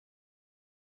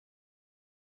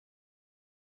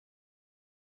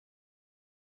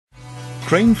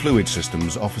Crane Fluid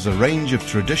Systems offers a range of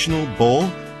traditional ball,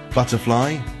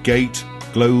 butterfly, gate,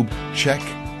 globe, check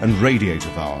and radiator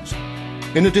valves.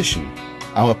 In addition,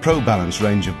 our Pro Balance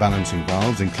range of balancing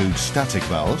valves includes static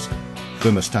valves,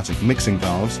 thermostatic mixing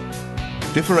valves,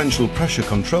 differential pressure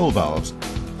control valves,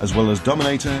 as well as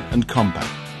Dominator and Compact,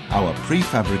 our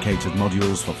prefabricated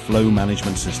modules for flow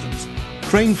management systems.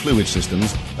 Crane Fluid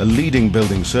Systems, a leading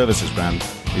building services brand,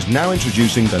 is now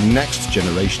introducing the next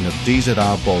generation of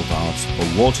DZR ball valves for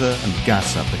water and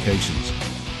gas applications.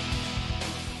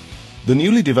 The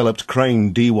newly developed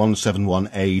Crane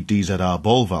D171A DZR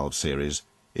Ball Valve series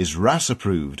is WRAS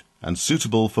approved and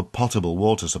suitable for potable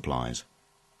water supplies.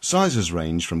 Sizes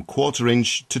range from 1/4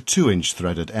 inch to 2 inch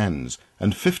threaded ends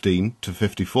and 15 to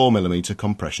 54 mm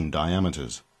compression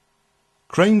diameters.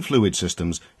 Crane Fluid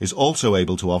Systems is also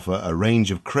able to offer a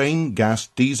range of Crane Gas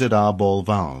DZR Ball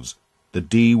Valves, the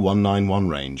D191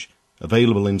 range,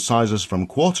 available in sizes from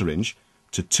 1/4 inch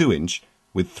to 2 inch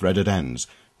with threaded ends,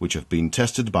 which have been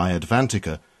tested by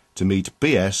Advantica to meet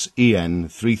BS EN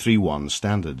 331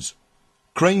 standards.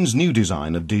 Crane's new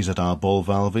design of DZR ball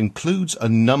valve includes a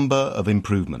number of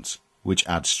improvements, which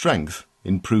add strength,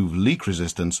 improve leak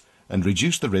resistance, and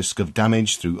reduce the risk of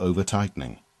damage through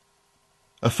over-tightening.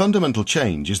 A fundamental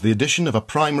change is the addition of a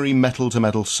primary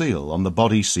metal-to-metal seal on the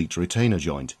body seat retainer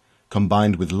joint,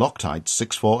 combined with Loctite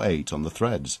 648 on the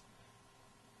threads.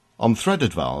 On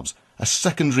threaded valves, a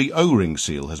secondary O-ring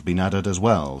seal has been added as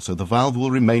well, so the valve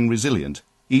will remain resilient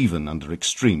even under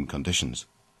extreme conditions.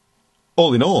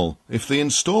 All in all, if the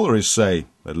installer is, say,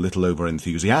 a little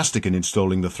over-enthusiastic in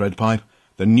installing the thread pipe,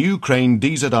 the new Crane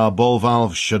DZR ball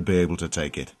valve should be able to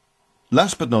take it.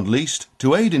 Last but not least,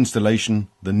 to aid installation,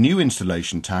 the new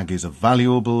installation tag is a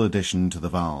valuable addition to the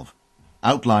valve.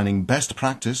 Outlining best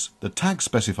practice, the tag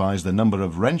specifies the number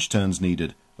of wrench turns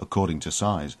needed according to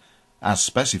size, as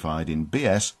specified in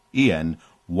BS EN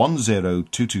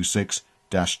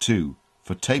 10226-2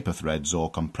 for taper threads or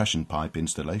compression pipe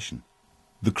installation.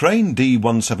 The Crane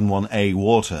D171A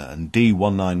Water and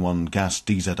D191 Gas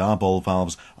DZR ball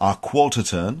valves are 1/4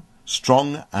 turn,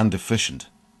 strong and efficient.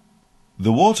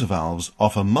 The water valves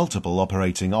offer multiple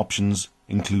operating options,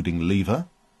 including lever,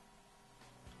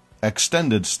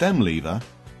 extended stem lever,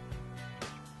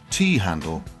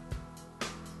 T-handle,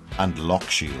 and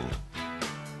lock shield.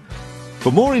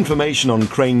 For more information on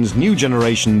Crane's new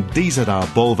generation DZR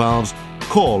ball valves,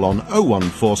 call on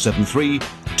 01473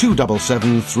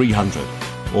 277 300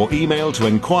 or email to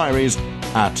enquiries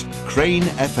at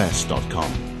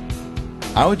cranefs.com.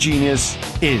 Our genius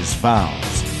is valve.